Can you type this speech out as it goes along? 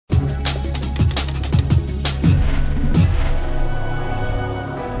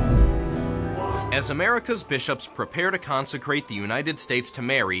As America's bishops prepare to consecrate the United States to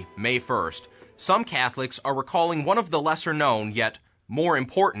Mary, May 1st, some Catholics are recalling one of the lesser-known, yet more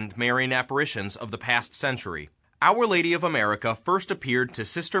important Marian apparitions of the past century. Our Lady of America first appeared to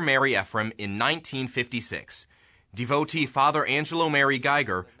Sister Mary Ephraim in 1956. Devotee Father Angelo Mary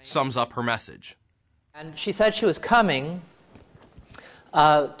Geiger sums up her message. And she said she was coming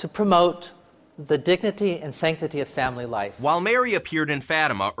to promote the dignity and sanctity of family life. While Mary appeared in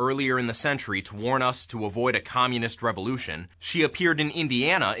Fatima earlier in the century to warn us to avoid a communist revolution, she appeared in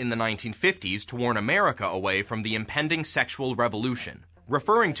Indiana in the 1950s to warn America away from the impending sexual revolution.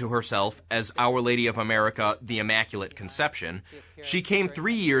 Referring to herself as Our Lady of America, the Immaculate Conception, she came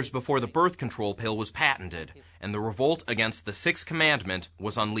 3 years before the birth control pill was patented, and the revolt against the Sixth Commandment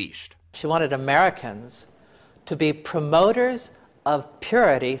was unleashed. She wanted Americans to be promoters of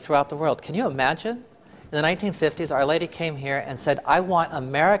purity throughout the world. Can you imagine? In the 1950s, Our Lady came here and said, I want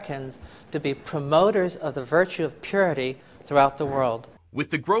Americans to be promoters of the virtue of purity throughout the world.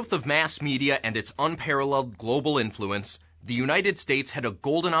 With the growth of mass media and its unparalleled global influence, the United States had a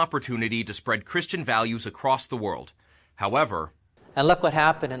golden opportunity to spread Christian values across the world. However, and look what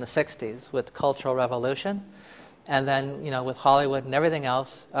happened in the 60s with the Cultural Revolution. And then, with Hollywood and everything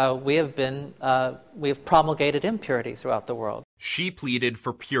else, we have promulgated impurity throughout the world. She pleaded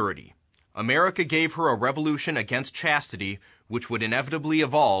for purity. America gave her a revolution against chastity, which would inevitably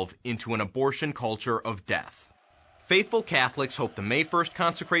evolve into an abortion culture of death. Faithful Catholics hope the May 1st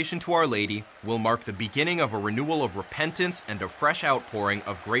consecration to Our Lady will mark the beginning of a renewal of repentance and a fresh outpouring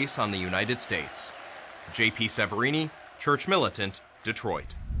of grace on the United States. J.P. Severini, Church Militant,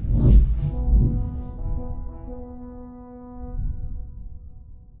 Detroit.